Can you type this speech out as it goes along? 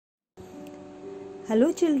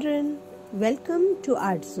Hello children, welcome to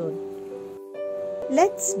Artzone.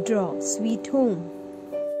 Let's draw sweet home.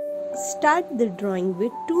 Start the drawing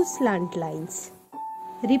with 2 slant lines.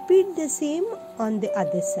 Repeat the same on the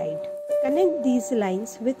other side. Connect these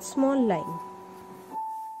lines with small line.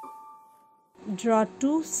 Draw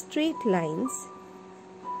 2 straight lines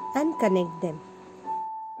and connect them.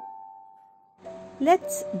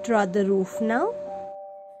 Let's draw the roof now.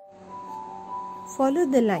 Follow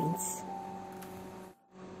the lines.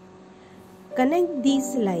 Connect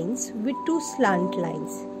these lines with 2 slant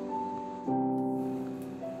lines.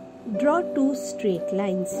 Draw 2 straight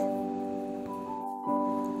lines.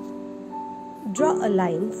 Draw a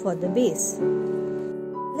line for the base.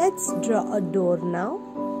 Let's draw a door now.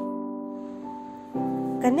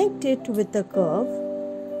 Connect it with a curve.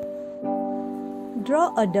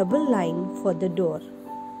 Draw a double line for the door.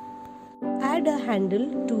 Add a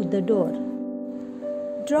handle to the door.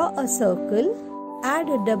 Draw a circle. Add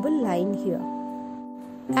a double line here.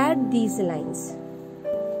 Add these lines.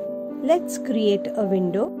 Let's create a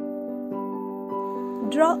window.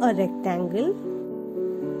 Draw a rectangle.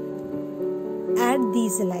 Add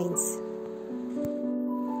these lines.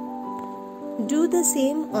 Do the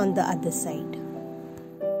same on the other side.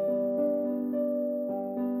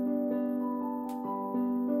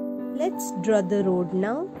 Let's draw the road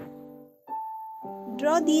now.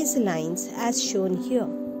 Draw these lines as shown here.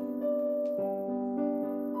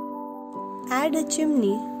 Add a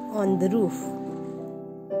chimney on the roof.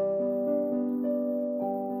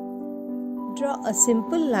 Draw a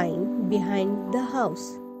simple line behind the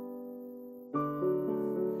house.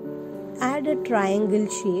 Add a triangle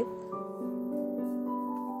shape.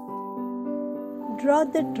 Draw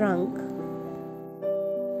the trunk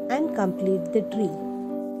and complete the tree.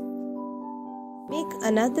 Make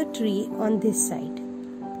another tree on this side.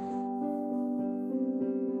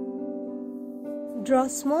 Draw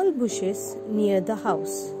small bushes near the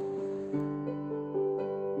house.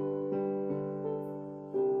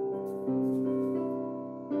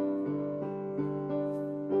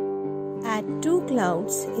 Add 2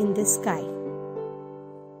 clouds in the sky.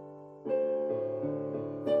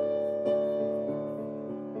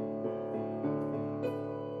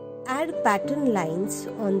 Add pattern lines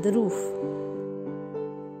on the roof.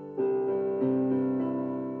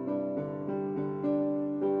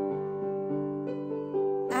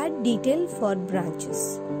 Add detail for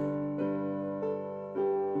branches.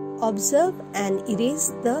 Observe and erase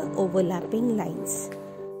the overlapping lines.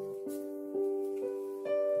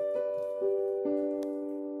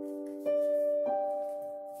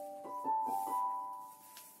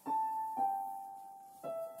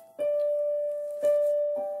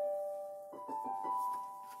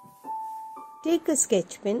 Take a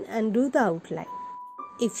sketch pen and do the outline.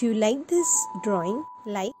 If you like this drawing,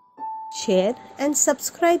 like, share and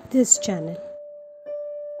subscribe this channel.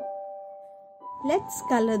 Let's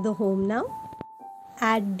color the home now.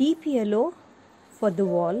 Add deep yellow for the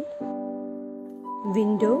wall,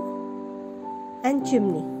 window and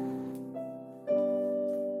chimney.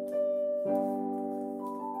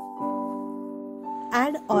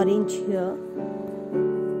 Add orange here.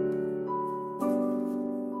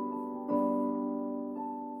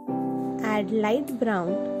 Add light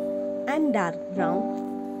brown and dark brown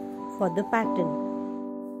for the pattern.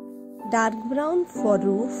 Dark brown for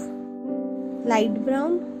roof, light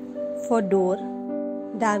brown for door,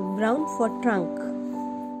 dark brown for trunk.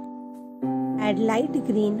 Add light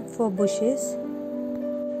green for bushes,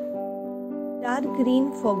 dark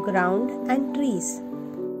green for ground and trees.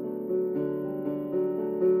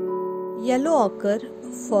 Yellow ochre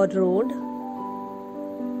for road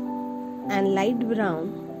and light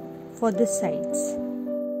brown for the sides.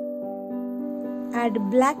 Add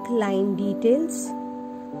black line details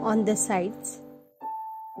on the sides.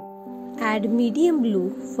 Add medium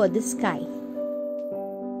blue for the sky.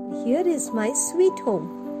 Here is my sweet home.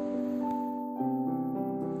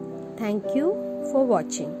 Thank you for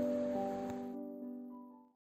watching.